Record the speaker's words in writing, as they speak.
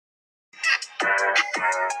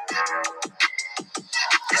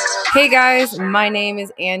Hey guys, my name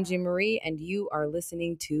is Angie Marie, and you are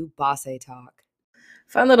listening to Bosse Talk.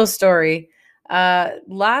 Fun little story.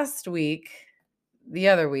 Last week, the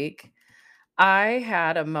other week, I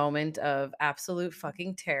had a moment of absolute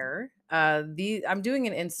fucking terror. I'm doing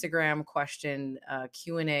an Instagram question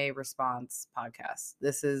Q&A response podcast.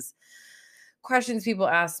 This is questions people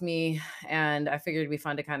ask me, and I figured it'd be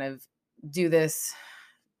fun to kind of do this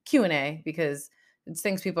Q&A because it's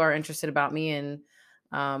things people are interested about me and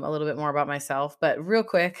a little bit more about myself. But real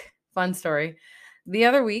quick, fun story. The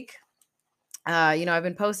other week, I've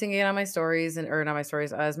been posting it on my stories or not my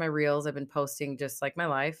stories, as my reels. I've been posting just like my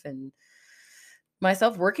life and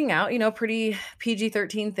myself working out, pretty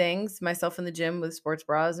PG-13 things, myself in the gym with sports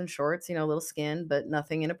bras and shorts, a little skin, but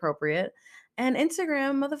nothing inappropriate. And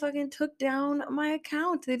Instagram motherfucking took down my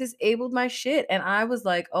account. They disabled my shit. And I was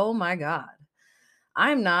like, oh my God.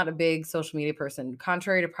 I'm not a big social media person,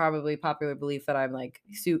 contrary to probably popular belief that I'm like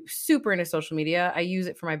super into social media. I use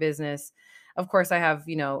it for my business. Of course, I have,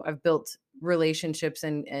 I've built relationships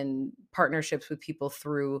and partnerships with people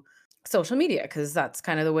through social media because that's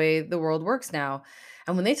kind of the way the world works now.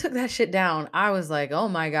 And when they took that shit down, I was like, oh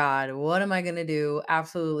my God, what am I going to do?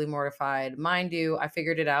 Absolutely mortified. Mind you, I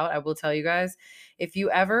figured it out. I will tell you guys, if you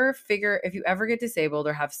ever get disabled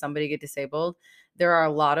or have somebody get disabled, there are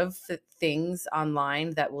a lot of things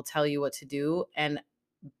online that will tell you what to do, and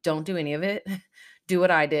don't do any of it. Do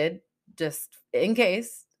what I did, just in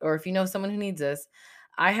case, or if you know someone who needs this.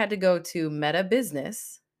 I had to go to Meta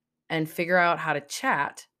Business and figure out how to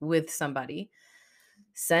chat with somebody,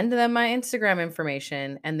 send them my Instagram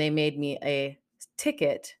information, and they made me a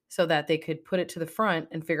ticket so that they could put it to the front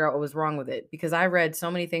and figure out what was wrong with it. Because I read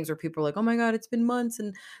so many things where people are like, oh my God, it's been months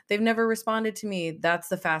and they've never responded to me. That's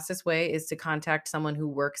the fastest way, is to contact someone who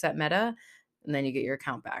works at Meta, and then you get your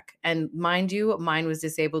account back. And mind you, mine was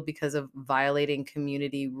disabled because of violating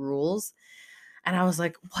community rules. And I was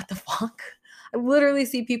like, what the fuck? I literally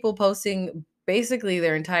see people posting basically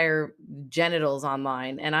their entire genitals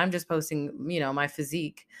online, and I'm just posting, my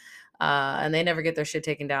physique. And they never get their shit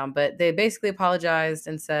taken down. But they basically apologized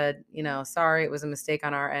and said, sorry, it was a mistake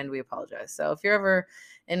on our end. We apologize. So if you're ever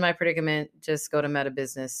in my predicament, just go to Meta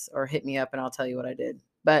Business or hit me up and I'll tell you what I did.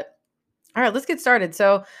 But all right, let's get started.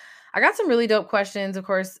 So I got some really dope questions. Of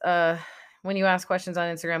course, when you ask questions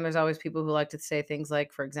on Instagram, there's always people who like to say things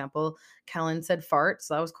like, for example, Kellen said fart.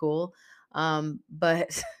 So that was cool.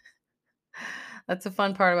 But that's a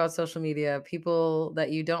fun part about social media. People that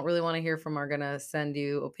you don't really want to hear from are going to send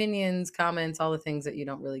you opinions, comments, all the things that you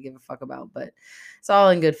don't really give a fuck about. But it's all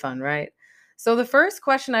in good fun, right? So the first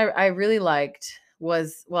question I really liked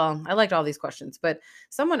was, well, I liked all these questions, but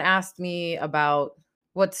someone asked me about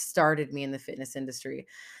what started me in the fitness industry.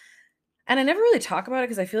 And I never really talk about it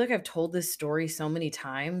because I feel like I've told this story so many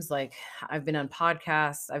times. Like, I've been on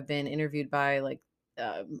podcasts, I've been interviewed by like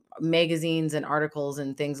magazines and articles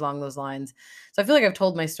and things along those lines. So I feel like I've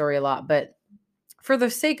told my story a lot. But for the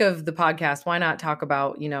sake of the podcast, why not talk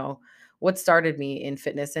about, what started me in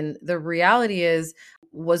fitness? And the reality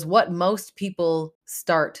was what most people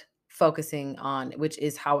start focusing on, which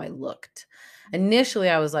is how I looked. Initially,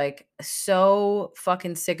 I was like so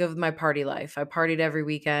fucking sick of my party life. I partied every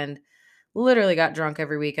weekend, literally got drunk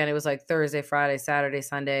every weekend. It was like Thursday, Friday, Saturday,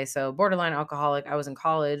 Sunday. So borderline alcoholic. I was in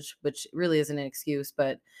college, which really isn't an excuse,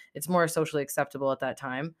 but it's more socially acceptable at that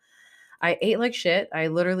time. I ate like shit. I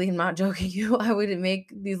literally am not joking you. I would make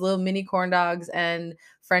these little mini corn dogs and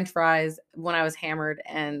French fries when I was hammered.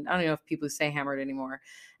 And I don't know if people say hammered anymore,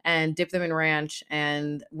 and dip them in ranch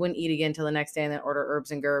and wouldn't eat again till the next day, and then order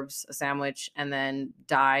herbs and gerbs, a sandwich, and then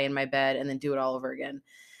die in my bed and then do it all over again.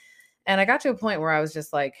 And I got to a point where I was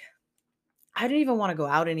just like, I didn't even want to go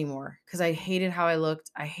out anymore because I hated how I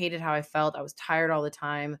looked. I hated how I felt. I was tired all the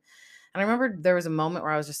time. And I remember there was a moment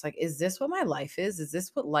where I was just like, is this what my life is? Is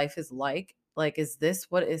this what life is like? Like, is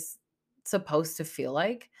this what is supposed to feel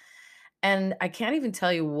like? And I can't even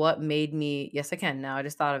tell you what made me, yes, I can now. I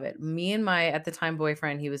just thought of it. Me and my, at the time,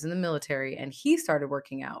 boyfriend, he was in the military and he started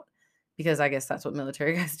working out because I guess that's what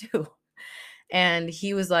military guys do. And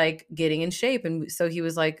he was like getting in shape. And so he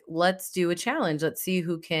was like, let's do a challenge. Let's see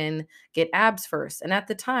who can get abs first. And at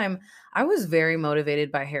the time, I was very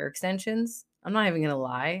motivated by hair extensions. I'm not even going to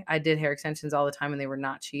lie. I did hair extensions all the time and they were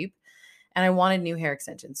not cheap. And I wanted new hair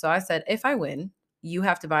extensions. So I said, if I win, you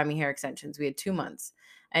have to buy me hair extensions. We had 2 months.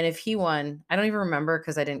 And if he won, I don't even remember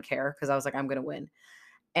because I didn't care because I was like, I'm going to win.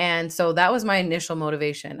 And so that was my initial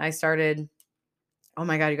motivation. I started, oh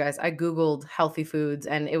my God, you guys, I Googled healthy foods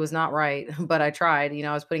and it was not right, but I tried,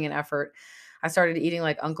 I was putting in effort. I started eating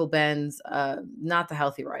like Uncle Ben's, not the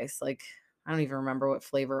healthy rice. Like, I don't even remember what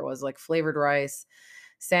flavor it was, like flavored rice,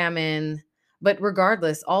 salmon. But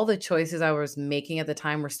regardless, all the choices I was making at the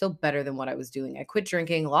time were still better than what I was doing. I quit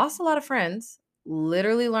drinking, lost a lot of friends,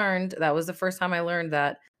 literally learned that was the first time I learned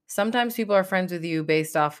that sometimes people are friends with you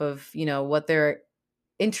based off of, what their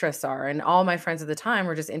interests are. And all my friends at the time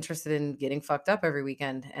were just interested in getting fucked up every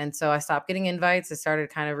weekend. And so I stopped getting invites. I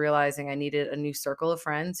started kind of realizing I needed a new circle of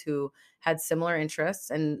friends who had similar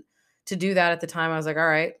interests. And to do that at the time, I was like, all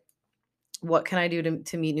right, what can I do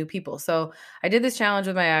to meet new people? So I did this challenge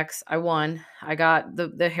with my ex. I won. I got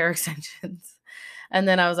the hair extensions. And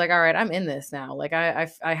then I was like, all right, I'm in this now. Like I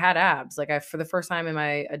had abs. Like for the first time in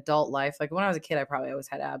my adult life, like when I was a kid, I probably always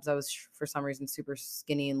had abs. I was for some reason super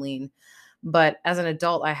skinny and lean. But as an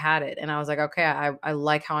adult, I had it. And I was like, okay, I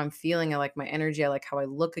like how I'm feeling. I like my energy. I like how I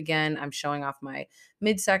look again. I'm showing off my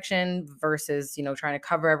midsection versus, trying to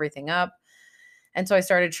cover everything up. And so I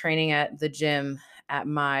started training at the gym at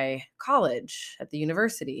my college, at the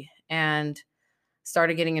university, and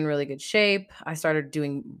started getting in really good shape. I started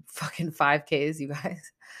doing fucking 5Ks, you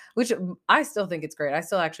guys, which I still think it's great. I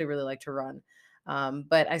still actually really like to run.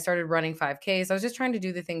 But I started running 5Ks. I was just trying to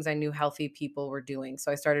do the things I knew healthy people were doing.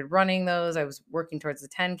 So I started running those. I was working towards the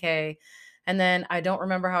 10K. And then I don't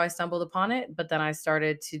remember how I stumbled upon it, but then I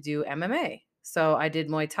started to do MMA. So I did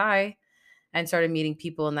Muay Thai and started meeting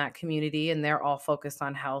people in that community, and they're all focused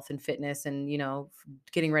on health and fitness and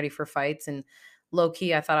getting ready for fights. And low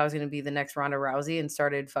key, I thought I was going to be the next Ronda Rousey and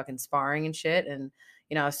started fucking sparring and shit. And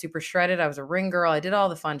I was super shredded. I was a ring girl. I did all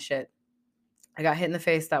the fun shit. I got hit in the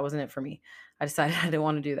face. That wasn't it for me. I decided I didn't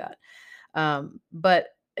want to do that. But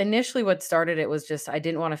initially what started it was just I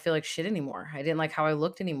didn't want to feel like shit anymore. I didn't like how I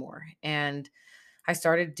looked anymore. And I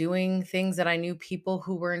started doing things that I knew people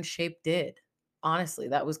who were in shape did. Honestly,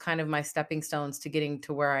 that was kind of my stepping stones to getting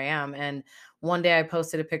to where I am. And one day I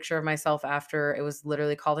posted a picture of myself after it was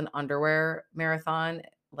literally called an underwear marathon,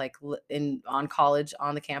 like in on college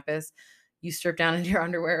on the campus. You strip down in your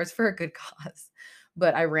underwear. It's for a good cause.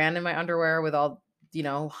 But I ran in my underwear with all,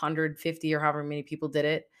 150 or however many people did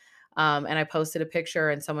it. And I posted a picture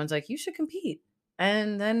and someone's like, you should compete.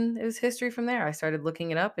 And then it was history from there. I started looking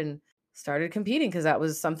it up and started competing because that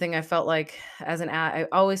was something I felt like I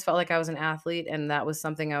always felt like I was an athlete, and that was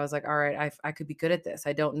something I was like, all right, I could be good at this.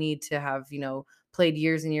 I don't need to have, played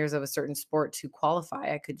years and years of a certain sport to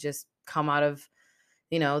qualify. I could just come out of,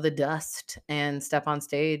 the dust and step on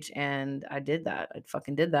stage, and I did that. I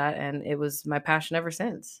fucking did that, and it was my passion ever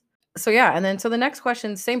since. So yeah, and then so the next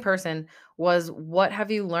question, same person, was what have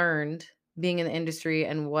you learned being in the industry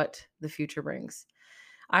and what the future brings?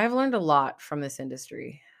 I've learned a lot from this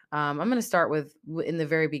industry. I'm going to start with in the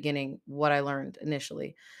very beginning what I learned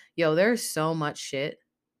initially. Yo, there's so much shit.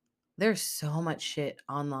 There's so much shit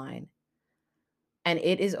online, and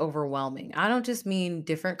it is overwhelming. I don't just mean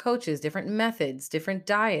different coaches, different methods, different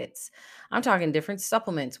diets. I'm talking different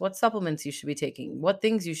supplements, what supplements you should be taking, what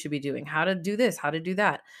things you should be doing, how to do this, how to do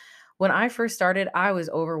that. When I first started, I was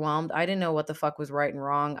overwhelmed. I didn't know what the fuck was right and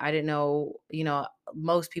wrong. I didn't know,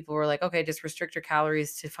 most people were like, okay, just restrict your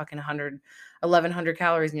calories to fucking 1,100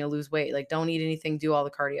 calories and you'll lose weight. Like, don't eat anything, do all the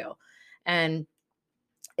cardio. And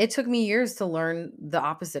it took me years to learn the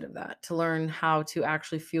opposite of that, to learn how to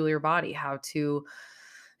actually fuel your body,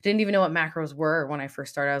 didn't even know what macros were when I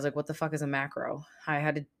first started. I was like, what the fuck is a macro? I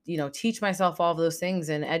had to, teach myself all of those things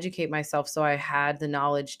and educate myself so I had the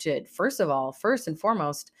knowledge to, first and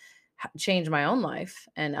foremost, change my own life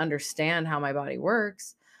and understand how my body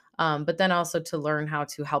works. But then also to learn how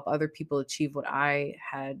to help other people achieve what I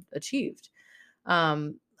had achieved.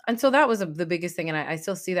 And so that was the biggest thing. And I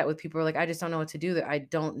still see that with people who are like, I just don't know what to do. That I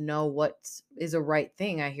don't know what is a right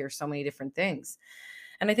thing. I hear so many different things.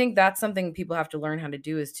 And I think that's something people have to learn how to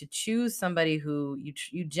do, is to choose somebody who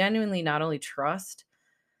you genuinely not only trust,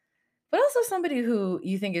 but also somebody who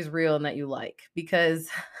you think is real and that you like. Because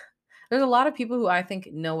there's a lot of people who I think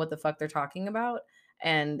know what the fuck they're talking about,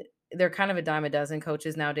 and they're kind of a dime a dozen.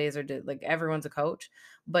 Coaches nowadays are like everyone's a coach,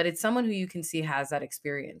 but it's someone who you can see has that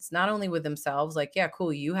experience, not only with themselves, like, yeah,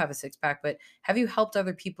 cool, you have a six pack, but have you helped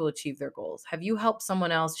other people achieve their goals? Have you helped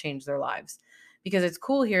someone else change their lives? Because it's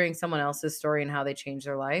cool hearing someone else's story and how they changed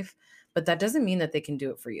their life, but that doesn't mean that they can do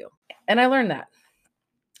it for you. And I learned that.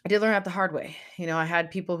 I did learn that the hard way. I had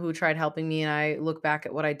people who tried helping me, and I look back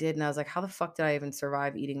at what I did and I was like, how the fuck did I even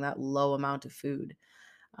survive eating that low amount of food?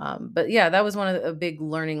 But yeah, that was one of the big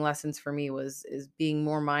learning lessons for me, is being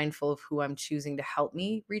more mindful of who I'm choosing to help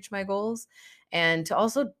me reach my goals, and to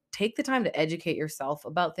also take the time to educate yourself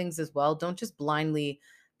about things as well. Don't just blindly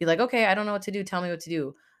be like, okay, I don't know what to do. Tell me what to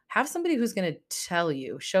do. Have somebody who's going to tell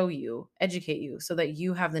you, show you, educate you so that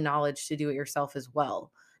you have the knowledge to do it yourself as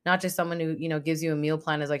well. not just someone who, gives you a meal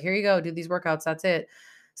plan, is like, here you go, do these workouts, that's it.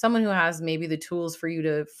 Someone who has maybe the tools for you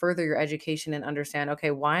to further your education and understand,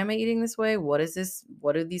 okay, why am I eating this way? What is this?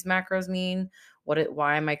 What do these macros mean?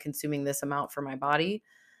 Why am I consuming this amount for my body?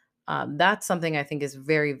 That's something I think is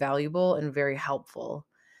very valuable and very helpful.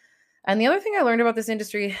 And the other thing I learned about this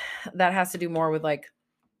industry that has to do more with, like,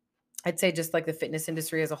 I'd say just like the fitness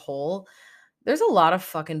industry as a whole, there's a lot of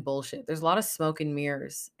fucking bullshit. There's a lot of smoke and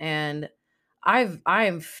mirrors. And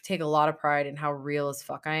take a lot of pride in how real as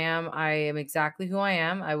fuck I am. I am exactly who I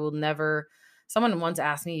am. I will never. Someone once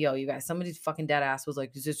asked me, yo, you guys, somebody's fucking dead ass was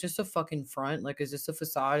like, is this just a fucking front? Like, is this a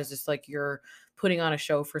facade? Is this like you're putting on a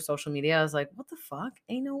show for social media? I was like, what the fuck?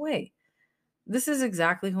 Ain't no way. This is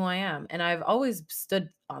exactly who I am. And I've always stood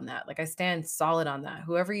on that. Like, I stand solid on that.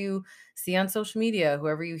 Whoever you see on social media,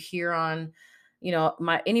 whoever you hear on,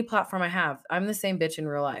 my any platform I have, I'm the same bitch in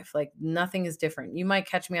real life. Like, nothing is different. You might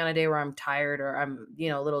catch me on a day where I'm tired or I'm,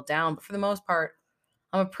 a little down, but for the most part,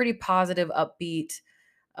 I'm a pretty positive, upbeat,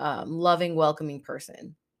 loving, welcoming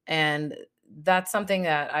person. And that's something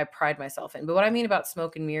that I pride myself in. But what I mean about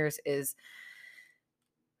smoke and mirrors is,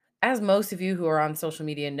 as most of you who are on social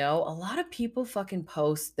media know, a lot of people fucking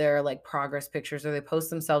post their like progress pictures, or they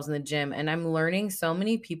post themselves in the gym. And I'm learning so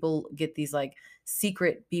many people get these like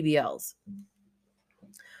secret BBLs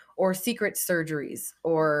or secret surgeries,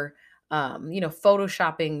 or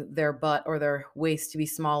photoshopping their butt or their waist to be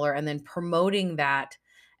smaller and then promoting that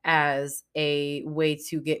as a way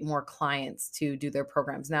to get more clients to do their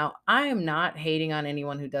programs. Now, I am not hating on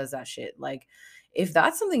anyone who does that shit. Like, if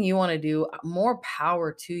that's something you want to do, more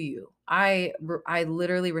power to you. I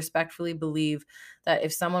literally respectfully believe that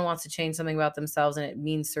if someone wants to change something about themselves and it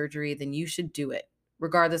means surgery, then you should do it,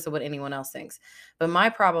 regardless of what anyone else thinks. But my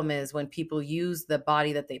problem is when people use the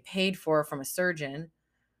body that they paid for from a surgeon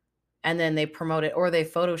and then they promote it, or they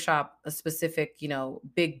Photoshop a specific,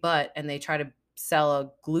 big butt, and they try to sell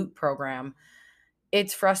a glute program.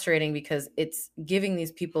 It's frustrating because it's giving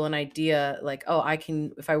these people an idea like, oh,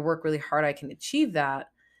 if I work really hard, I can achieve that.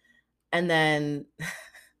 And then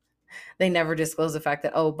they never disclose the fact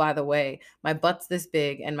that, oh, by the way, my butt's this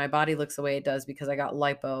big and my body looks the way it does because I got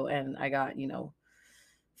lipo and I got,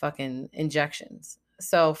 fucking injections.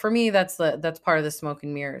 So for me, that's part of the smoke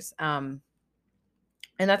and mirrors. And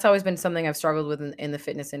that's always been something I've struggled with in the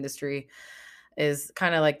fitness industry, is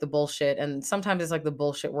kind of like the bullshit. And sometimes it's like the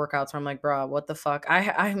bullshit workouts where I'm like, bro, what the fuck? I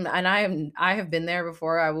have been there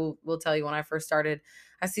before. I will tell you, when I first started,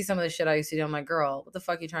 I see some of the shit I used to do. I'm like, girl, what the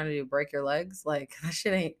fuck are you trying to do? Break your legs? Like, that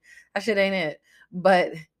shit ain't it.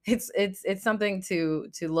 But it's something to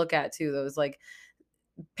look at too. Those, like,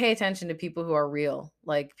 pay attention to people who are real,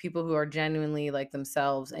 like people who are genuinely like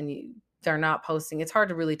themselves, and they're not posting. It's hard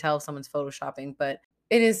to really tell if someone's photoshopping, but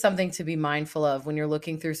it is something to be mindful of when you're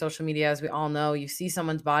looking through social media. As we all know, you see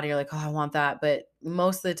someone's body, you're like, oh, I want that. But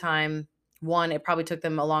most of the time, one, it probably took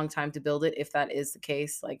them a long time to build it, if that is the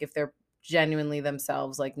case. Like, if they're genuinely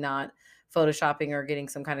themselves, like not photoshopping or getting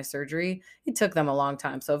some kind of surgery, it took them a long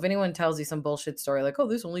time. So if anyone tells you some bullshit story like, oh,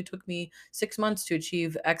 this only took me 6 months to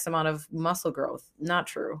achieve X amount of muscle growth, not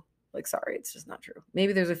true. Like, sorry, it's just not true.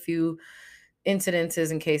 Maybe there's a few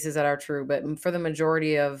incidences and cases that are true, but for the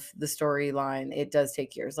majority of the storyline, it does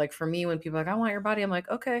take years. Like, for me, when people are like, I want your body, I'm like,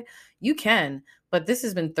 okay, you can, but this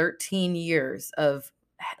has been 13 years of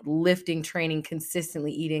lifting, training,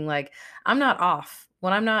 consistently eating. Like, I'm not off.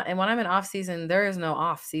 When I'm in off season, there is no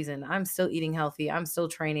off season. I'm still eating healthy. I'm still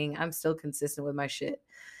training. I'm still consistent with my shit.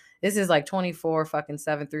 This is like 24 fucking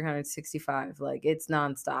 7, 365. Like, it's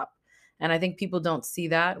nonstop. And I think people don't see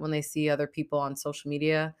that when they see other people on social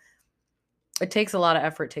media. It takes a lot of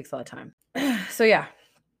effort, takes a lot of time. So yeah,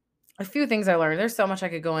 a few things I learned. There's so much I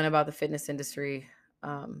could go in about the fitness industry.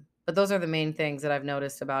 But those are the main things that I've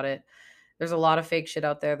noticed about it. There's a lot of fake shit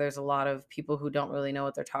out there. There's a lot of people who don't really know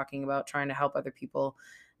what they're talking about, trying to help other people.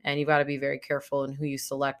 And you've got to be very careful in who you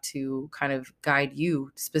select to kind of guide you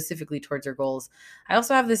specifically towards your goals. I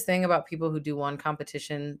also have this thing about people who do one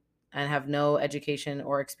competition and have no education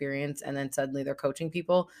or experience, and then suddenly they're coaching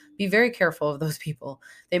people. Be very careful of those people.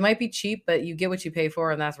 They might be cheap, but you get what you pay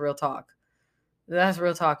for, and that's real talk. That's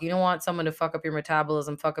real talk. You don't want someone to fuck up your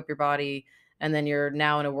metabolism, fuck up your body, and then you're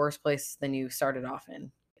now in a worse place than you started off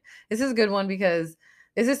in. This is a good one because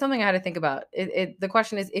this is something I had to think about. The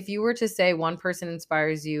question is, if you were to say one person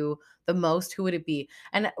inspires you the most, who would it be?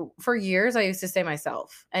 And for years, I used to say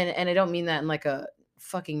myself. And I don't mean that in like a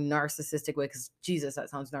fucking narcissistic way, because Jesus, that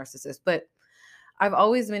sounds narcissist. But I've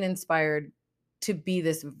always been inspired to be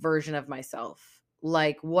this version of myself,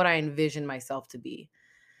 like what I envision myself to be.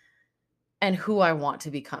 and who I want to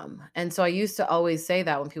become. And so I used to always say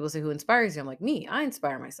that when people say who inspires you, I'm like, me, I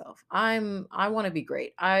inspire myself. I want to be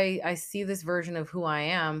great. I see this version of who I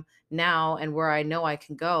am now and where I know I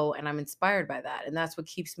can go, and I'm inspired by that. And that's what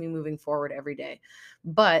keeps me moving forward every day.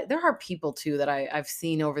 But there are people too that I've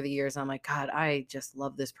seen over the years. I'm like, God, I just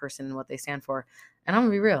love this person and what they stand for. And I'm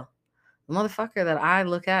gonna be real. The motherfucker that I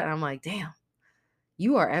look at and I'm like, damn,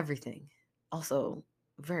 you are everything. Also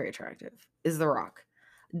very attractive is The Rock.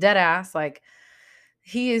 Dead ass. Like,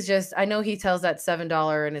 he is just, I know he tells that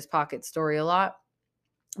 $7 in his pocket story a lot,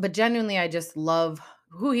 but genuinely, I just love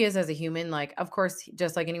who he is as a human. Like, of course,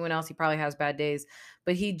 just like anyone else, he probably has bad days,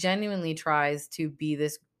 but he genuinely tries to be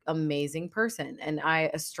this amazing person. And I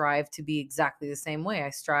strive to be exactly the same way. I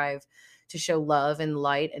strive to show love and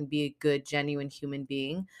light and be a good, genuine human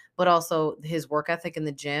being. But also, his work ethic in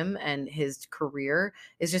the gym and his career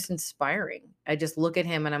is just inspiring. I just look at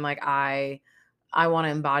him and I'm like, I want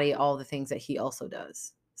to embody all the things that he also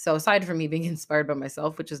does. So aside from me being inspired by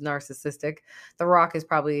myself, which is narcissistic, The Rock is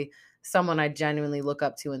probably someone I genuinely look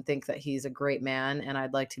up to and think that he's a great man and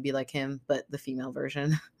I'd like to be like him, but the female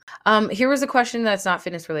version. Here was a question that's not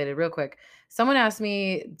fitness related, real quick. Someone asked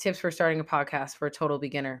me tips for starting a podcast for a total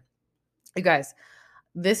beginner. You guys,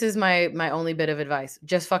 this is my only bit of advice.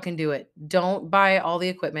 Just fucking do it. Don't buy all the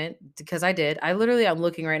equipment, because I did. I'm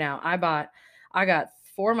looking right now. I got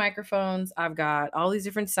 4 microphones. I've got all these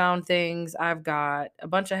different sound things. I've got a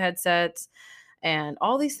bunch of headsets and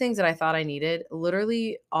all these things that I thought I needed.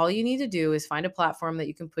 Literally, all you need to do is find a platform that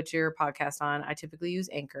you can put your podcast on. I typically use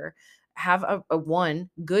Anchor. Have a one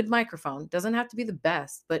good microphone. Doesn't have to be the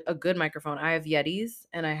best, but a good microphone. I have Yetis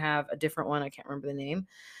and I have a different one. I can't remember the name.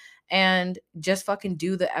 And just fucking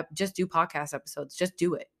just do podcast episodes. Just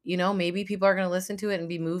do it. You know, maybe people are going to listen to it and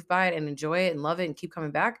be moved by it and enjoy it and love it and keep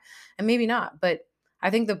coming back, and maybe not. But I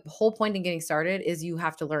think the whole point in getting started is you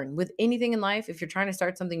have to learn. With anything in life, if you're trying to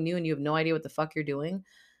start something new and you have no idea what the fuck you're doing,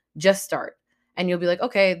 just start. And you'll be like,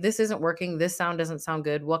 okay, this isn't working. This sound doesn't sound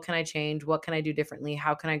good. What can I change? What can I do differently?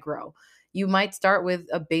 How can I grow? You might start with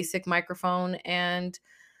a basic microphone and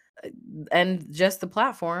just the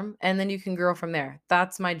platform, and then you can grow from there.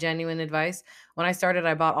 That's my genuine advice. When I started,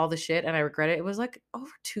 I bought all the shit and I regret it. It was like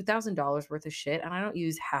over $2,000 worth of shit and I don't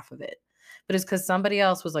use half of it. But it's because somebody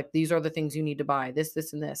else was like, these are the things you need to buy, this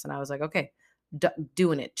and this. And I was like, okay,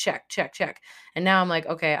 doing it, check, check, check. And now I'm like,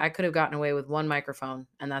 okay, I could have gotten away with one microphone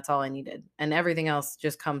and that's all I needed, and everything else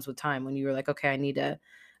just comes with time. When you were like, okay, I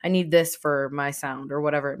need this for my sound or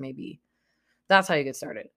whatever it may be. That's how you get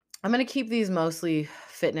started. I'm going to keep these mostly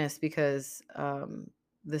fitness because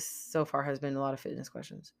this so far has been a lot of fitness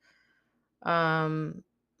questions.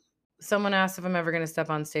 Someone asked if I'm ever going to step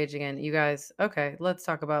on stage again. You guys, okay, let's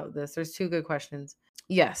talk about this. There's 2 good questions.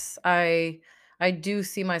 Yes, I do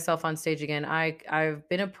see myself on stage again. I've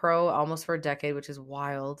been a pro almost for a decade, which is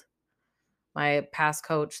wild. My past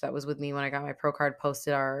coach that was with me when I got my pro card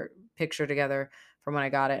posted our picture together from when I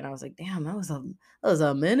got it, and I was like, damn, that was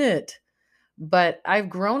a minute. But I've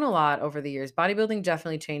grown a lot over the years. Bodybuilding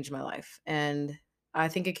definitely changed my life, and I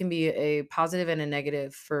think it can be a positive and a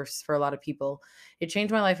negative for a lot of people. It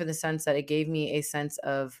changed my life in the sense that it gave me a sense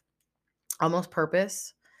of almost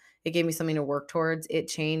purpose. It gave me something to work towards. It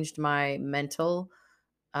changed my mental.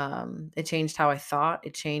 It changed how I thought.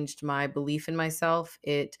 It changed my belief in myself.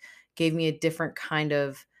 It gave me a different kind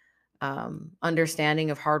of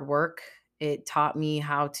understanding of hard work. It taught me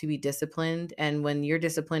how to be disciplined. And when you're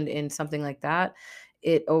disciplined in something like that,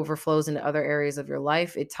 it overflows into other areas of your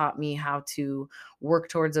life. It taught me how to work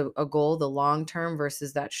towards a goal, the long term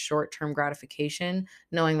versus that short term gratification,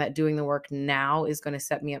 knowing that doing the work now is going to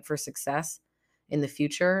set me up for success in the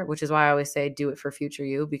future, which is why I always say do it for future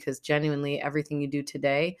you, because genuinely everything you do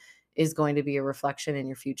today is going to be a reflection in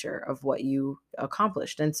your future of what you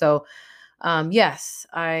accomplished. And so, yes,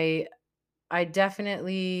 I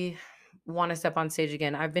definitely want to step on stage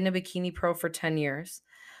again. I've been a bikini pro for 10 years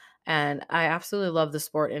and I absolutely love the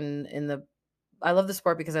sport I love the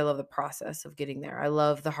sport because I love the process of getting there. I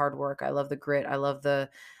love the hard work. I love the grit.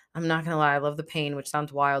 I'm not going to lie, I love the pain, which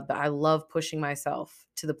sounds wild, but I love pushing myself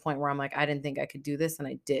to the point where I'm like, I didn't think I could do this and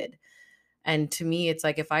I did. And to me, it's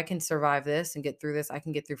like, if I can survive this and get through this, I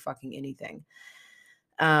can get through fucking anything.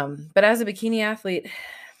 But as a bikini athlete,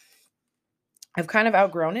 I've kind of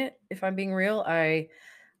outgrown it. If I'm being real,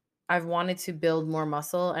 I've wanted to build more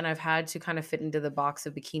muscle and I've had to kind of fit into the box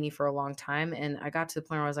of bikini for a long time. And I got to the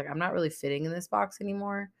point where I was like, I'm not really fitting in this box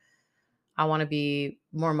anymore. I want to be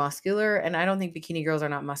more muscular. And I don't think bikini girls are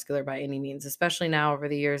not muscular by any means, especially now over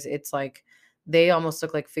the years. It's like they almost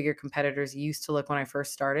look like figure competitors used to look when I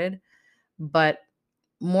first started. But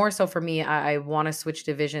more so for me, I want to switch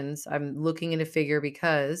divisions. I'm looking into figure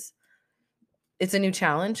because it's a new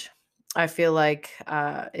challenge. I feel like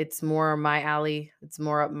it's more my alley. It's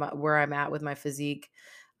more up where I'm at with my physique.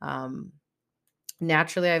 Um,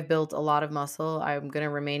 Naturally, I've built a lot of muscle. I'm going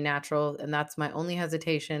to remain natural. And that's my only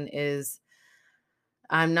hesitation is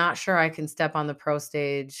I'm not sure I can step on the pro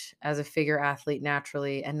stage as a figure athlete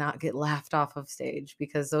naturally and not get laughed off of stage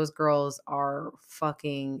because those girls are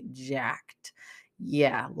fucking jacked.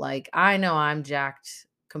 Yeah, like I know I'm jacked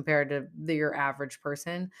compared to your average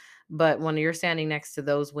person, but when you're standing next to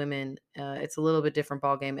those women, it's a little bit different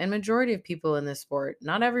ball game. And majority of people in this sport,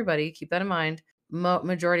 not everybody, keep that in mind.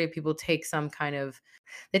 Majority of people take some kind of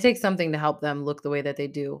they take something to help them look the way that they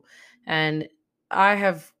do. And I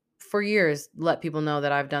have for years let people know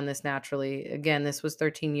that I've done this naturally. Again, this was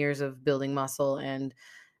 13 years of building muscle and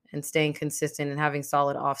staying consistent and having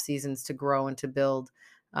solid off seasons to grow and to build.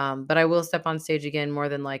 But I will step on stage again more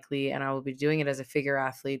than likely, and I will be doing it as a figure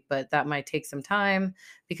athlete. But that might take some time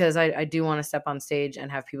because I do want to step on stage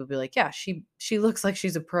and have people be like, "Yeah, she looks like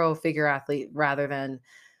she's a pro figure athlete," rather than,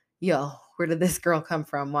 "Yo, where did this girl come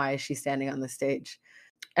from? Why is she standing on the stage?"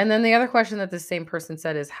 And then the other question that the same person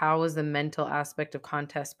said is, how was the mental aspect of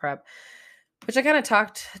contest prep? Which I kind of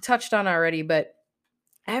touched on already, but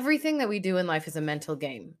everything that we do in life is a mental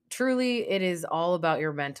game. Truly, it is all about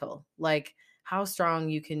your mental, like how strong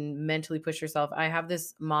you can mentally push yourself. I have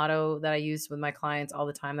this motto that I use with my clients all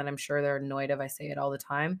the time that I'm sure they're annoyed if I say it all the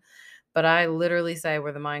time, but I literally say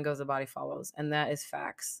where the mind goes, the body follows. And that is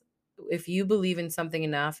facts. If you believe in something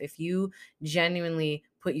enough, if you genuinely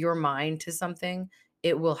put your mind to something,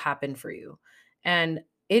 it will happen for you. And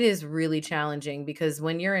it is really challenging because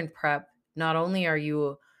when you're in prep, not only are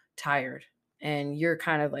you tired and you're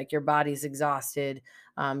kind of like your body's exhausted,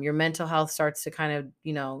 your mental health starts to kind of,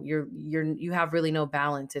 you have really no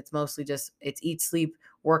balance. It's mostly just it's eat, sleep,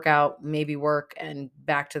 workout, maybe work, and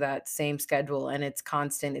back to that same schedule. And it's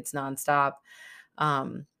constant, it's nonstop.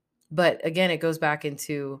 Um, but again, it goes back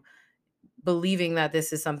into believing that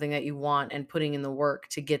this is something that you want and putting in the work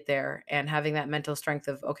to get there and having that mental strength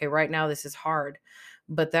of, okay, right now this is hard,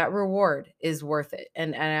 but that reward is worth it.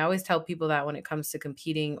 And I always tell people that when it comes to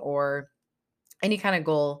competing or any kind of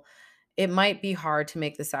goal, it might be hard to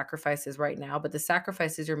make the sacrifices right now, but the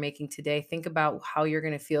sacrifices you're making today, think about how you're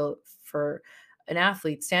going to feel for an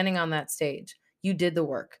athlete standing on that stage. You did the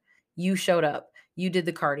work, you showed up, you did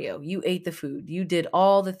the cardio, you ate the food, you did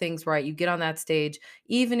all the things right. You get on that stage,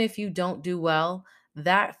 even if you don't do well,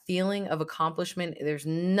 that feeling of accomplishment, there's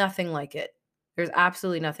nothing like it. There's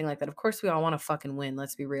absolutely nothing like that. Of course, we all want to fucking win.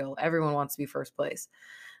 Let's be real. Everyone wants to be first place.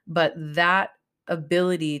 But that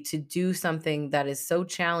ability to do something that is so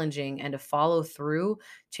challenging and to follow through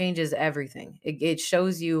changes everything. It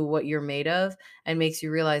shows you what you're made of and makes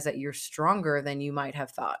you realize that you're stronger than you might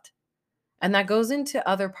have thought. And that goes into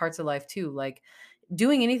other parts of life too, like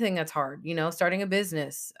doing anything that's hard, starting a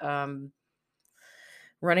business, running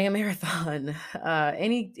a marathon,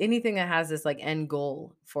 anything that has this like end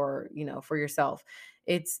goal for, for yourself.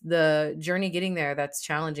 It's the journey getting there that's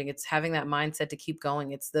challenging. It's having that mindset to keep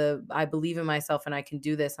going. It's the I believe in myself and I can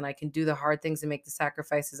do this and I can do the hard things and make the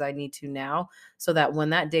sacrifices I need to now so that when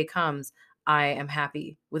that day comes, I am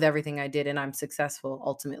happy with everything I did and I'm successful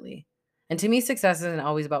ultimately. And to me, success isn't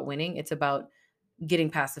always about winning. It's about getting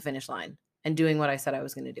past the finish line and doing what I said I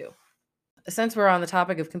was going to do. Since we're on the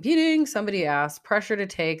topic of competing, somebody asked pressure to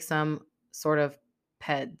take some sort of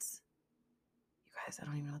PEDs. You guys, I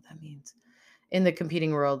don't even know what that means. In the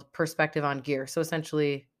competing world, perspective on gear. So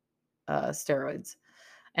essentially, steroids.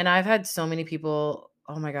 And I've had so many people,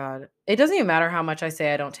 oh my God. It doesn't even matter how much I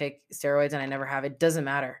say I don't take steroids and I never have. It doesn't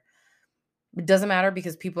matter. It doesn't matter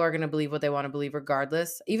because people are going to believe what they want to believe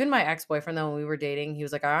regardless. Even my ex-boyfriend, though, when we were dating, he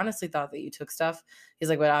was like, I honestly thought that you took stuff. He's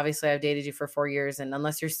like, but obviously I've dated you for 4 years. And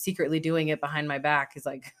unless you're secretly doing it behind my back, he's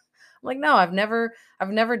like, I'm like, no, I've never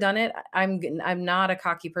done it. I'm not a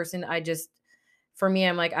cocky person. For me,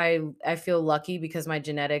 I'm like, I feel lucky because my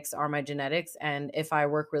genetics are my genetics. And if I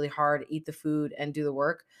work really hard, eat the food and do the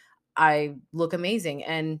work, I look amazing.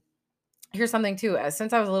 And here's something too.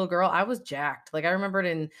 Since I was a little girl, I was jacked. Like I remembered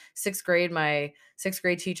in sixth grade, my sixth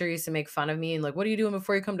grade teacher used to make fun of me and like, what are you doing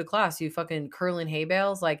before you come to class? You fucking curling hay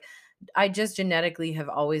bales. Like I just genetically have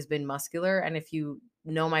always been muscular. And if you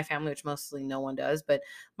know my family, which mostly no one does, but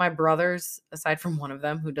my brothers, aside from one of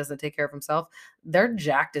them who doesn't take care of himself, they're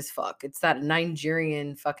jacked as fuck. It's that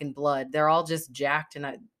Nigerian fucking blood. They're all just jacked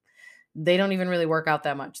and they don't even really work out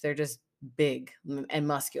that much. They're just big and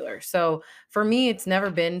muscular. So for me, it's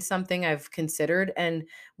never been something I've considered. And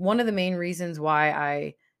one of the main reasons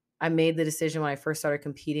why I made the decision when I first started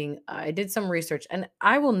competing. I did some research, and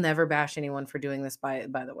I will never bash anyone for doing this, by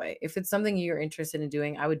the way. If it's something you're interested in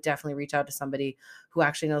doing, I would definitely reach out to somebody who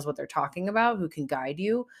actually knows what they're talking about, who can guide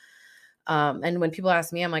you. And when people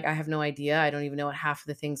ask me, I'm like, I have no idea. I don't even know what half of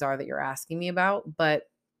the things are that you're asking me about. But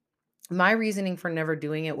my reasoning for never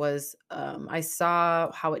doing it was I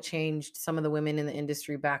saw how it changed some of the women in the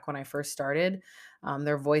industry back when I first started.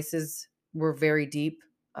 Their voices were very deep,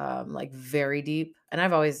 like very deep. And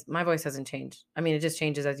my voice hasn't changed. I mean, it just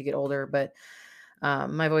changes as you get older, but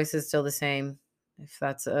my voice is still the same. If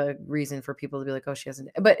that's a reason for people to be like, oh, she hasn't,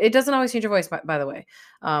 but it doesn't always change your voice, by the way.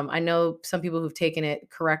 I know some people who've taken it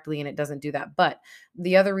correctly and it doesn't do that. But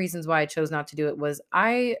the other reasons why I chose not to do it was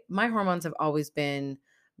my hormones have always been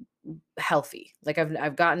healthy. Like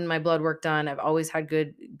I've gotten my blood work done. I've always had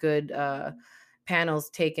good panels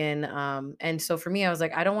taken. And so for me, I was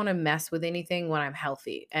like, I don't want to mess with anything when I'm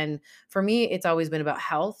healthy. And for me, it's always been about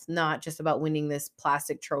health, not just about winning this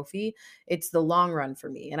plastic trophy. It's the long run for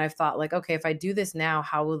me. And I've thought like, okay, if I do this now,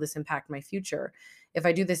 how will this impact my future? If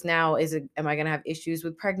I do this now, am I going to have issues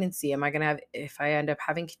with pregnancy? Am I going to have, if I end up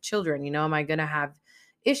having children, am I going to have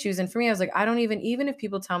issues? And for me, I was like, I don't even if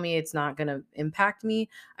people tell me it's not going to impact me,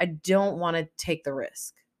 I don't want to take the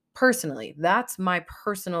risk. Personally, that's my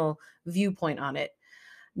personal viewpoint on it.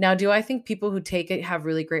 Now, do I think people who take it have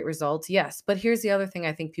really great results? Yes. But here's the other thing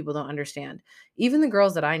I think people don't understand. Even the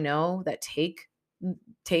girls that I know that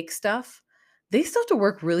take stuff, they still have to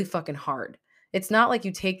work really fucking hard. It's not like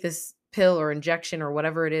you take this pill or injection or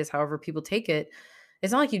whatever it is, however people take it.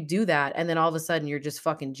 It's not like you do that and then all of a sudden you're just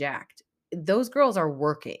fucking jacked. Those girls are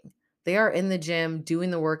working. They are in the gym,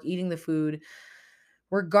 doing the work, eating the food.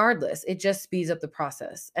 Regardless, it just speeds up the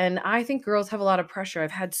process. And I think girls have a lot of pressure.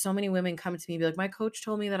 I've had so many women come to me and be like, my coach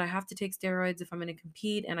told me that I have to take steroids if I'm going to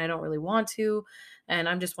compete and I don't really want to. And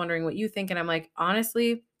I'm just wondering what you think. And I'm like,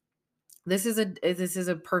 honestly, this is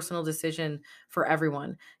a personal decision for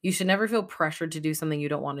everyone. You should never feel pressured to do something you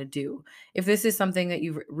don't want to do. If this is something that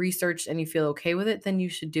you've researched and you feel okay with it, then you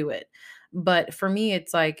should do it. But for me,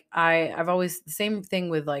 it's like I've always the same thing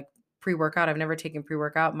with like pre-workout. I've never taken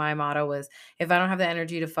pre-workout. My motto was if I don't have the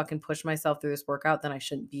energy to fucking push myself through this workout, then I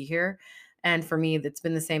shouldn't be here. And for me, that's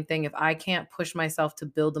been the same thing. If I can't push myself to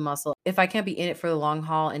build the muscle, if I can't be in it for the long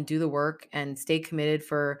haul and do the work and stay committed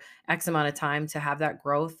for X amount of time to have that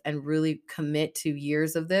growth and really commit to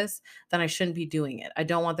years of this, then I shouldn't be doing it. I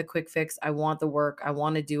don't want the quick fix. I want the work. I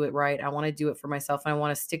want to do it right. I want to do it for myself. And I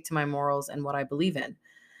want to stick to my morals and what I believe in.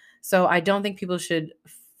 So I don't think people should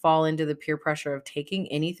fall into the peer pressure of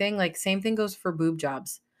taking anything. Like same thing goes for boob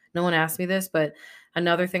jobs. No one asked me this, but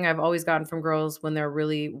another thing I've always gotten from girls when they're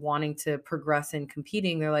really wanting to progress in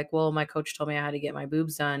competing, they're like, well, my coach told me I had to get my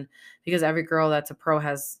boobs done because every girl that's a pro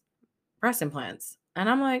has breast implants. And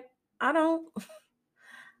I'm like, I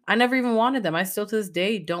never even wanted them. I still to this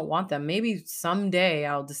day don't want them. Maybe someday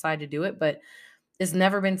I'll decide to do it, but it's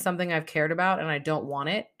never been something I've cared about and I don't want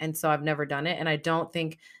it. And so I've never done it. And I don't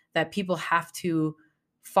think that people have to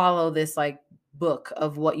follow this like book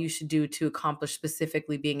of what you should do to accomplish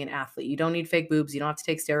specifically being an athlete. You don't need fake boobs. You don't have to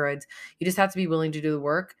take steroids. You just have to be willing to do the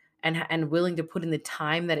work and willing to put in the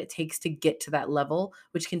time that it takes to get to that level,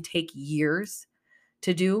 which can take years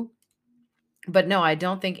to do. But no, I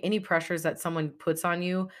don't think any pressures that someone puts on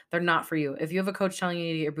you, they're not for you. If you have a coach telling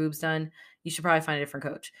you to get your boobs done, you should probably find a different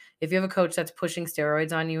coach. If you have a coach that's pushing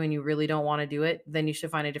steroids on you and you really don't want to do it, then you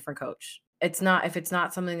should find a different coach. If it's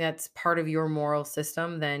not something that's part of your moral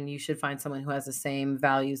system, then you should find someone who has the same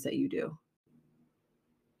values that you do.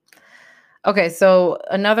 Okay, so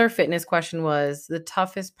another fitness question was the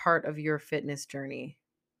toughest part of your fitness journey.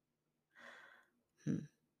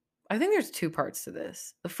 I think there's two parts to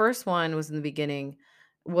this. The first one was in the beginning,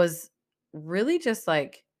 was really just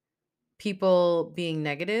like people being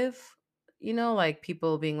negative, like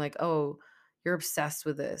people being like, "Oh, you're obsessed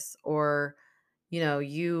with this," or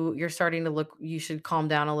you're starting to look, you should calm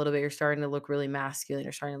down a little bit. You're starting to look really masculine.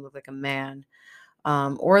 You're starting to look like a man.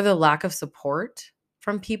 Or the lack of support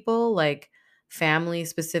from people, like family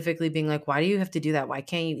specifically being like, "Why do you have to do that? Why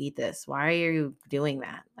can't you eat this? Why are you doing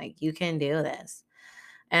that? Like you can do this."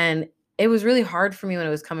 And it was really hard for me when it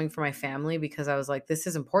was coming from my family because I was like, this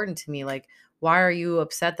is important to me. Like, why are you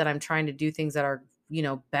upset that I'm trying to do things that are,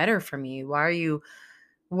 better for me? Why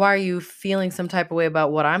are you feeling some type of way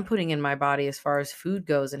about what I'm putting in my body as far as food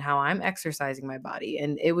goes and how I'm exercising my body?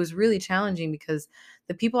 And it was really challenging because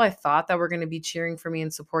the people I thought that were going to be cheering for me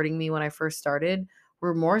and supporting me when I first started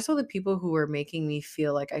were more so the people who were making me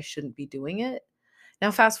feel like I shouldn't be doing it.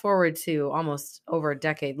 Now, fast forward to almost over a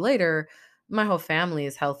decade later, my whole family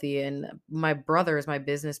is healthy and my brother is my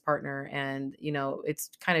business partner. And, it's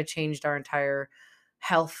kind of changed our entire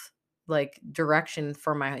health like direction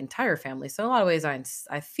for my entire family. So in a lot of ways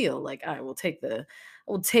I feel like I will take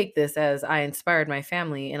this as I inspired my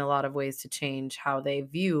family in a lot of ways to change how they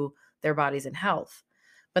view their bodies and health.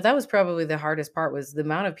 But that was probably the hardest part, was the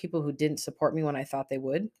amount of people who didn't support me when I thought they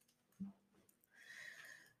would.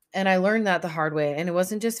 And I learned that the hard way. And it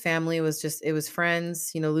wasn't just family, it was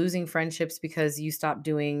friends, losing friendships because you stop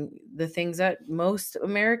doing the things that most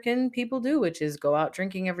American people do, which is go out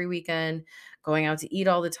drinking every weekend, going out to eat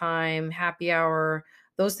all the time, happy hour.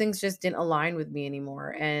 Those things just didn't align with me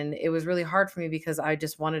anymore. And it was really hard for me because I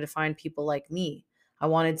just wanted to find people like me. I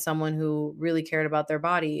wanted someone who really cared about their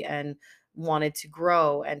body and wanted to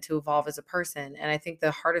grow and to evolve as a person. And I think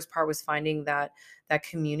the hardest part was finding that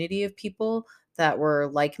community of people that were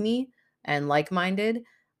like me and like-minded.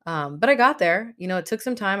 But I got there. It took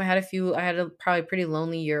some time. I had a probably pretty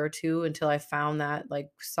lonely year or two until I found that like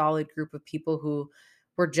solid group of people who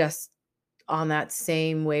were just on that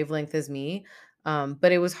same wavelength as me.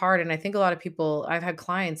 But it was hard. And I think a lot of people, I've had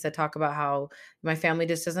clients that talk about how my family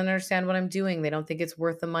just doesn't understand what I'm doing. They don't think it's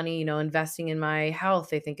worth the money, investing in my health.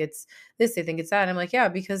 They think it's this, they think it's that. I'm like, yeah,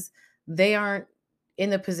 because they aren't in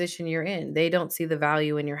the position you're in. They don't see the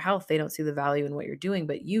value in your health. They don't see the value in what you're doing,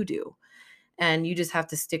 but you do. And you just have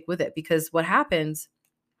to stick with it, because what happens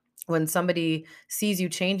when somebody sees you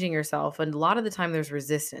changing yourself, and a lot of the time there's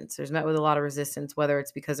met with a lot of resistance, whether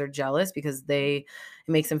it's because they're jealous because it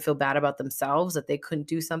makes them feel bad about themselves that they couldn't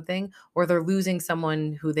do something, or they're losing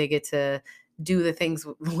someone who they get to do the things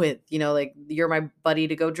with, like you're my buddy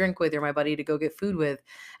to go drink with, you're my buddy to go get food with.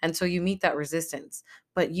 And so you meet that resistance.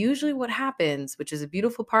 But usually what happens, which is a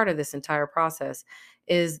beautiful part of this entire process,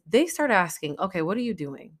 is they start asking, okay, what are you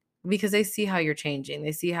doing? Because they see how you're changing.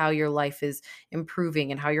 They see how your life is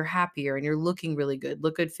improving and how you're happier and you're looking really good,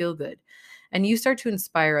 look good, feel good. And you start to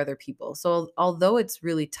inspire other people. So although it's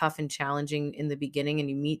really tough and challenging in the beginning and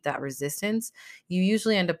you meet that resistance, you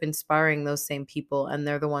usually end up inspiring those same people, and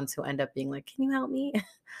they're the ones who end up being like, "Can you help me?"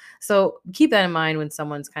 So keep that in mind when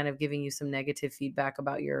someone's kind of giving you some negative feedback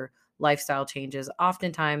about your lifestyle changes.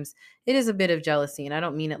 Oftentimes it is a bit of jealousy, and I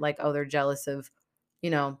don't mean it like, oh, they're jealous of, you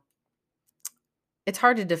know, it's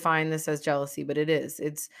hard to define this as jealousy, but it is.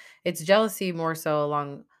 It's jealousy more so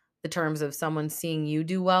along the terms of someone seeing you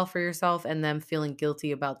do well for yourself and them feeling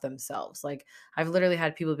guilty about themselves. Like, I've literally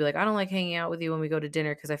had people be like, "I don't like hanging out with you when we go to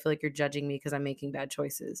dinner because I feel like you're judging me because I'm making bad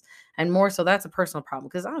choices." And more so that's a personal problem,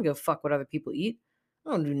 because I don't give a fuck what other people eat.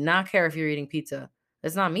 Do not care if you're eating pizza.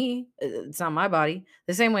 It's not me. It's not my body.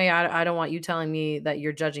 The same way I don't want you telling me that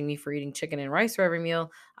you're judging me for eating chicken and rice for every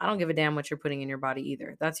meal. I don't give a damn what you're putting in your body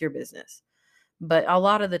either. That's your business. But a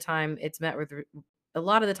lot of the time it's going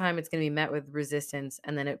to be met with resistance,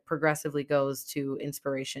 and then it progressively goes to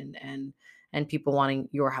inspiration and people wanting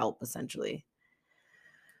your help, essentially.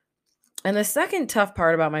 And the second tough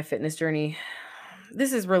part about my fitness journey,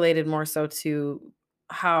 this is related more so to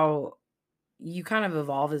how you kind of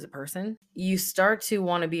evolve as a person. You start to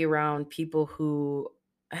want to be around people who,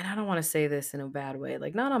 and I don't want to say this in a bad way,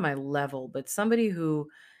 like not on my level, but somebody who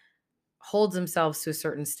holds themselves to a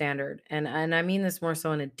certain standard. And I mean this more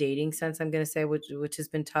so in a dating sense, I'm going to say, which has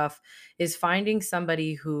been tough, is finding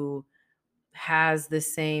somebody who has the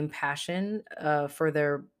same passion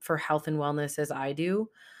for health and wellness as I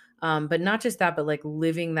do. But not just that, but like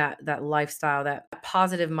living that lifestyle, that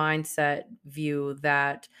positive mindset view,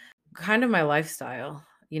 that kind of my lifestyle.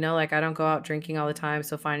 Like, I don't go out drinking all the time,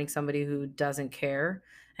 so finding somebody who doesn't care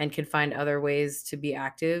and can find other ways to be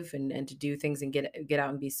active and to do things and get out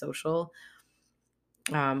and be social.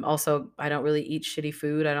 Also, I don't really eat shitty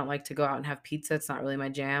food. I don't like to go out and have pizza. It's not really my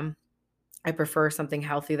jam. I prefer something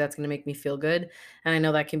healthy that's going to make me feel good. And I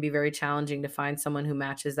know that can be very challenging to find someone who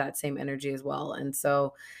matches that same energy as well. And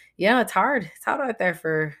so, yeah, it's hard. It's hard out there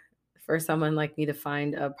for someone like me to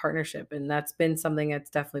find a partnership. And that's been something that's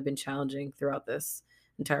definitely been challenging throughout this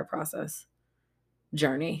entire process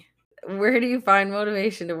journey. Where do you find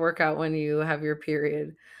motivation to work out when you have your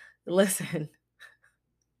period? Listen,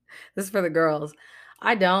 this is for the girls.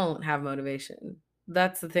 I don't have motivation.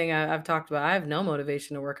 That's the thing I've talked about. I have no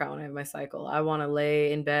motivation to work out when I have my cycle. I want to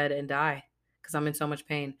lay in bed and die because I'm in so much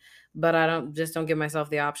pain. But I don't give myself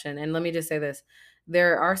the option. And let me just say this: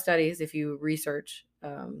 there are studies, if you research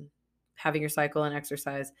having your cycle and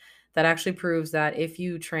exercise, that actually proves that if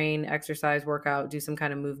you train, exercise, workout, do some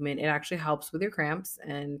kind of movement, it actually helps with your cramps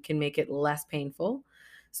and can make it less painful.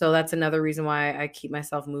 So that's another reason why I keep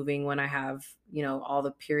myself moving when I have, all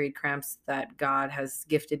the period cramps that God has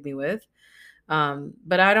gifted me with.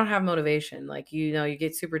 But I don't have motivation. Like, you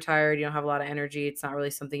get super tired, you don't have a lot of energy. It's not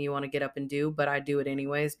really something you want to get up and do, but I do it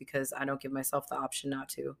anyways because I don't give myself the option not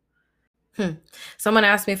to. Hmm. Someone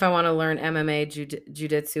asked me if I want to learn MMA,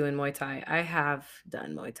 jiu-jitsu, and Muay Thai. I have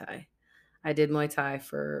done Muay Thai. I did Muay Thai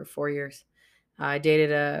for 4 years. I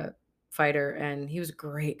dated a fighter, and he was a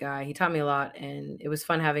great guy. He taught me a lot, and it was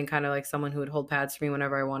fun having kind of like someone who would hold pads for me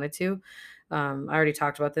whenever I wanted to. I already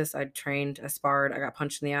talked about this. I trained, I sparred, I got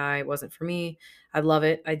punched in the eye. It wasn't for me. I love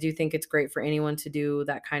it. I do think it's great for anyone to do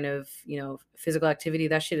that kind of, physical activity.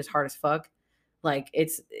 That shit is hard as fuck. Like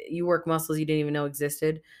you work muscles you didn't even know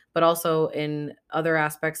existed, but also in other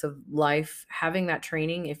aspects of life, having that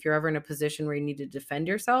training, if you're ever in a position where you need to defend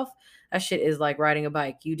yourself, that shit is like riding a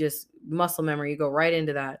bike. You just muscle memory, you go right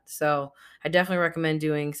into that. So I definitely recommend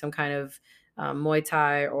doing some kind of Muay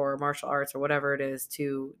Thai or martial arts or whatever it is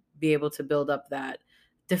to be able to build up that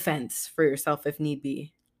defense for yourself if need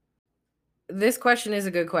be. This question is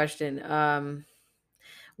a good question.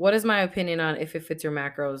 What is my opinion on if it fits your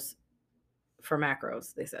macros for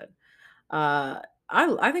macros? They said. Uh,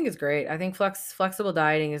 I think it's great. I think flexible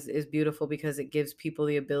dieting is beautiful because it gives people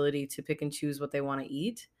the ability to pick and choose what they want to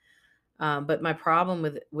eat. But my problem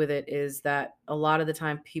with it is that a lot of the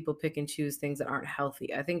time people pick and choose things that aren't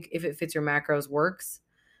healthy. I think if it fits your macros works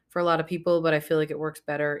for a lot of people, but I feel like it works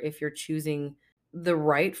better if you're choosing the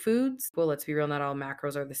right foods. Well, let's be real, not all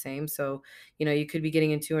macros are the same. So, you could be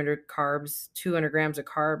getting in 200 grams of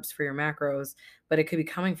carbs for your macros, but it could be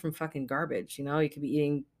coming from fucking garbage. You could be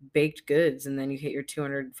eating baked goods and then you hit your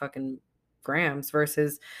 200 fucking grams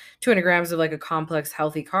versus 200 grams of like a complex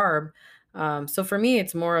healthy carb. So for me,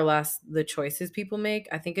 it's more or less the choices people make.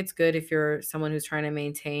 I think it's good if you're someone who's trying to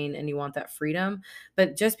maintain and you want that freedom,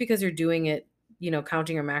 but just because you're doing it,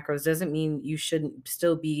 counting your macros doesn't mean you shouldn't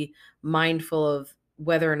still be mindful of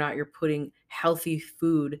whether or not you're putting healthy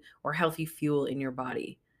food or healthy fuel in your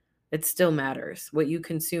body. It still matters. What you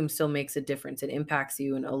consume still makes a difference. It impacts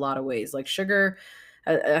you in a lot of ways. Like sugar,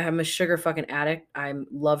 I'm a sugar fucking addict. I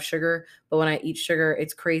love sugar, but when I eat sugar,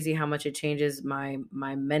 it's crazy how much it changes my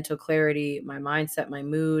mental clarity, my mindset, my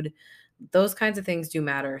mood. Those kinds of things do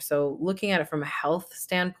matter. So looking at it from a health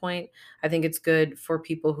standpoint, I think it's good for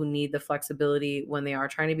people who need the flexibility when they are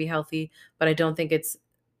trying to be healthy, but I don't think it's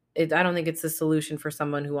the solution for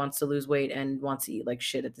someone who wants to lose weight and wants to eat like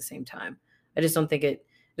shit at the same time. I just don't think it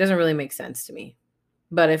doesn't really make sense to me.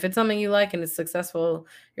 But if it's something you like and it's successful,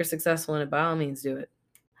 you're successful in it, by all means do it.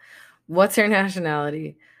 What's your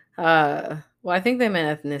nationality? Well, I think they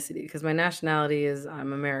meant ethnicity because my nationality is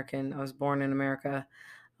I'm American. I was born in America.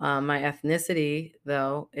 My ethnicity,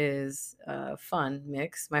 though, is a fun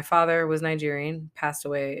mix. My father was Nigerian, passed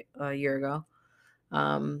away a year ago.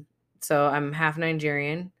 Um, so I'm half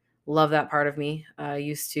Nigerian. Love that part of me. I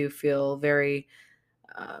used to feel very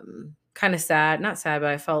kind of sad, not sad, but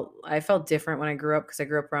I felt different when I grew up because I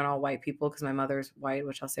grew up around all white people because my mother's white,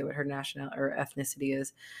 which I'll say what her national or ethnicity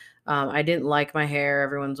is. I didn't like my hair.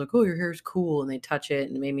 Everyone's like, "Oh, your hair's cool," and they touch it,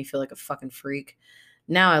 and it made me feel like a fucking freak.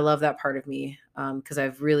 Now I love that part of me because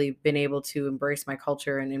I've really been able to embrace my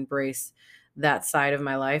culture and embrace that side of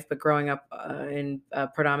my life. But growing up in a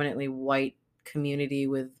predominantly white community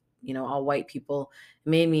with all white people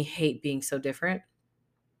made me hate being so different.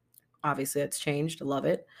 Obviously, it's changed. I love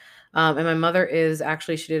it. And my mother is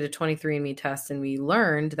actually, she did a 23andMe test, and we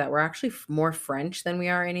learned that we're actually more French than we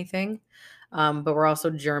are anything. But we're also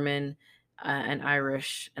German and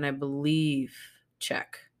Irish, and I believe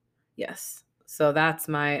Czech. Yes. So that's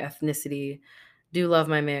my ethnicity. Do love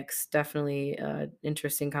my mix. Definitely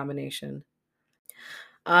interesting combination.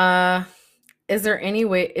 Uh, is there any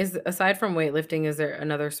way, aside from weightlifting, is there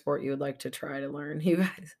another sport you would like to try to learn, you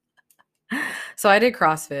guys? So I did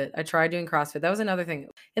CrossFit. I tried doing CrossFit. That was another thing.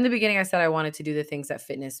 In the beginning, I said I wanted to do the things that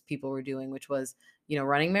fitness people were doing, which was,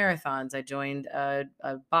 running marathons. I joined a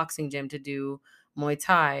boxing gym to do Muay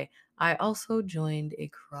Thai. I also joined a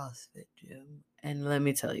CrossFit gym. And let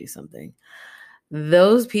me tell you something.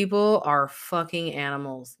 Those people are fucking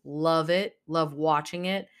animals. Love it. Love watching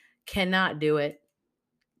it. Cannot do it.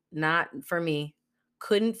 Not for me.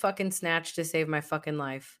 Couldn't fucking snatch to save my fucking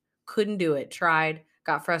life. Couldn't do it. Tried,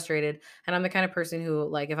 got frustrated. And I'm the kind of person who,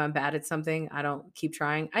 like, if I'm bad at something, I don't keep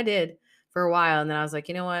trying. I did for a while. And then I was like,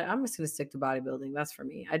 you know what? I'm just going to stick to bodybuilding. That's for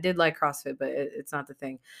me. I did like CrossFit, but it's not the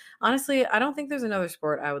thing. Honestly, I don't think there's another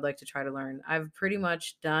sport I would like to try to learn. I've pretty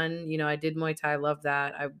much done, I did Muay Thai. I love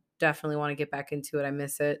that. I definitely want to get back into it. I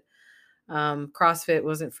miss it. CrossFit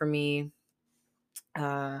wasn't for me.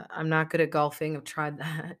 I'm not good at golfing. I've tried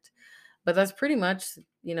that. But that's pretty much,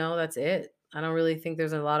 that's it. I don't really think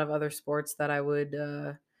there's a lot of other sports that I would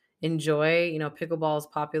enjoy. Pickleball is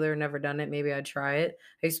popular, never done it. Maybe I'd try it.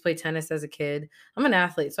 I used to play tennis as a kid. I'm an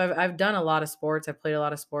athlete, so I've done a lot of sports. I've played a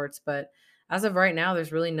lot of sports, but as of right now,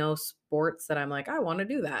 there's really no sports that I'm like, I want to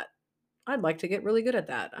do that. I'd like to get really good at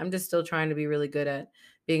that. I'm just still trying to be really good at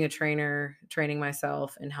being a trainer, training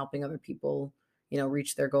myself, and helping other people,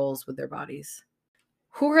 reach their goals with their bodies.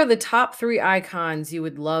 Who are the top 3 icons you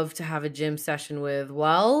would love to have a gym session with?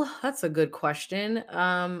 Well, that's a good question.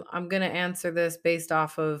 I'm gonna answer this based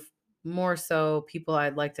off of more so people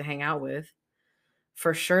I'd like to hang out with.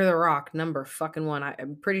 For sure, The Rock, number fucking 1.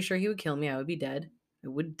 I'm pretty sure he would kill me. I would be dead. I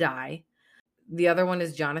would die. The other one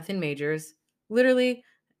is Jonathan Majors. Literally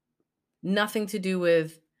nothing to do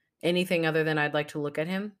with anything other than I'd like to look at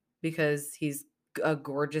him because he's a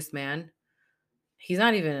gorgeous man. He's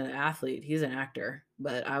not even an athlete, he's an actor,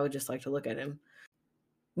 but I would just like to look at him.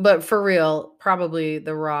 But for real, probably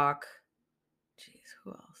The Rock. Jeez,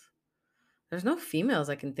 who else? There's no females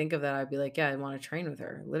I can think of that I'd be like, yeah, I want to train with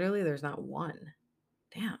her. Literally, there's not one.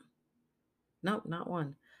 Damn. No, not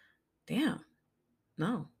one. Damn.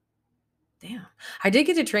 No. Damn. I did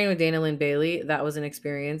get to train with Dana Lynn Bailey. That was an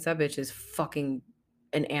experience. That bitch is fucking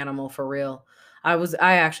an animal for real. I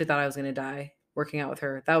actually thought I was gonna die working out with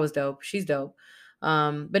her. That was dope. She's dope.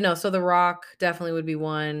 But no, so The Rock definitely would be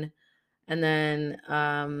one. And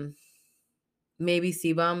then maybe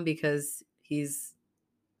C-Bum because he's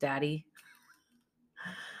daddy.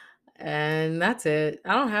 And that's it.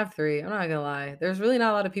 I don't have 3. I'm not gonna lie. There's really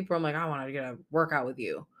not a lot of people I'm like, I want to get a workout with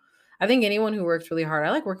you. I think anyone who works really hard, I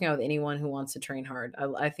like working out with anyone who wants to train hard.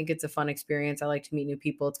 I think it's a fun experience. I like to meet new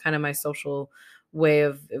people. It's kind of my social way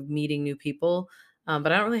of meeting new people.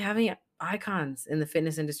 But I don't really have any icons in the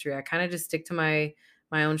fitness industry. I kind of just stick to my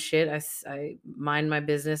own shit. I mind my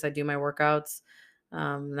business. I do my workouts.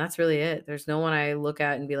 That's really it. There's no one I look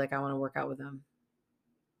at and be like, I want to work out with them.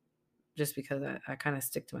 Just because I kind of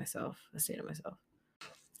stick to myself. I stay to myself.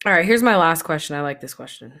 All right, here's my last question. I like this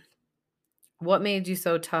question. What made you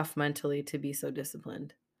so tough mentally to be so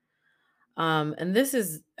disciplined? And this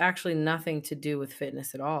is actually nothing to do with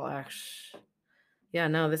fitness at all. Actually, yeah,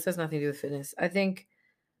 no, this has nothing to do with fitness. I think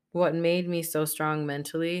what made me so strong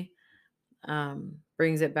mentally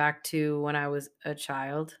brings it back to when I was a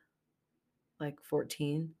child, like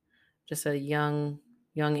 14, just a young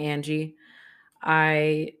Angie.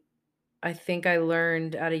 I think I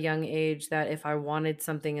learned at a young age that if I wanted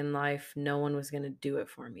something in life, no one was going to do it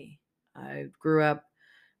for me. I grew up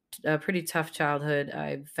a pretty tough childhood.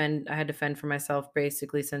 I had to fend for myself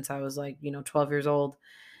basically since I was like, 12 years old.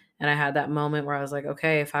 And I had that moment where I was like,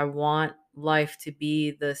 okay, if I want life to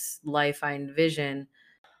be this life I envision.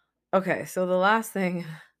 Okay, so the last thing.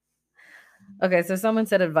 Okay, so someone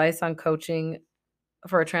said advice on coaching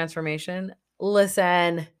for a transformation.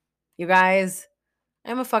 Listen, you guys,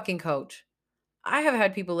 I'm a fucking coach. I have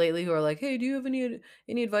had people lately who are like, "Hey, do you have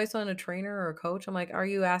any advice on a trainer or a coach?" I'm like, "Are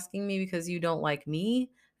you asking me because you don't like me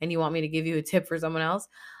and you want me to give you a tip for someone else?"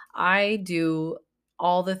 I do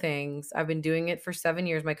all the things. I've been doing it for 7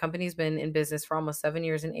 years. My company's been in business for almost 7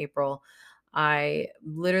 years in April. I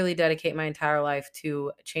literally dedicate my entire life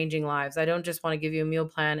to changing lives. I don't just want to give you a meal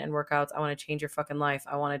plan and workouts. I want to change your fucking life.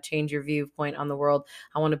 I want to change your viewpoint on the world.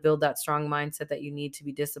 I want to build that strong mindset that you need to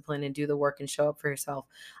be disciplined and do the work and show up for yourself.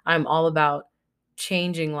 I'm all about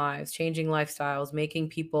changing lives, changing lifestyles, making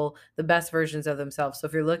people the best versions of themselves. So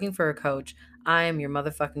if you're looking for a coach, I am your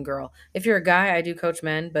motherfucking girl. If you're a guy, I do coach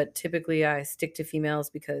men, but typically I stick to females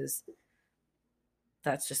because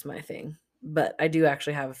that's just my thing. But I do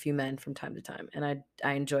actually have a few men from time to time, and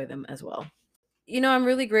I enjoy them as well. I'm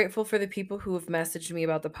really grateful for the people who have messaged me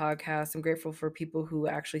about the podcast. I'm grateful for people who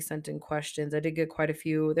actually sent in questions. I did get quite a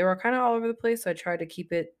few. They were kind of all over the place, so I tried to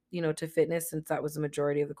keep it, to fitness since that was the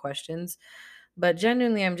majority of the questions. But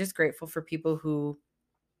genuinely, I'm just grateful for people who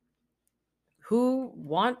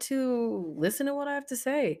want to listen to what I have to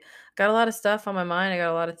say. Got a lot of stuff on my mind. I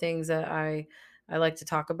got a lot of things that I like to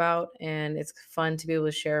talk about, and it's fun to be able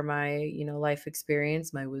to share my, life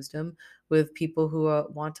experience, my wisdom with people who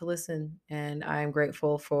want to listen. And I'm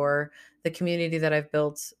grateful for the community that I've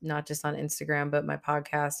built, not just on Instagram, but my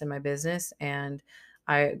podcast and my business. And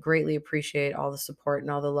I greatly appreciate all the support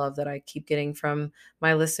and all the love that I keep getting from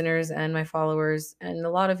my listeners and my followers. And a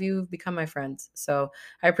lot of you have become my friends. So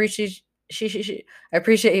I appreciate I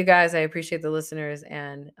appreciate you guys. I appreciate the listeners.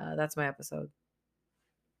 And that's my episode.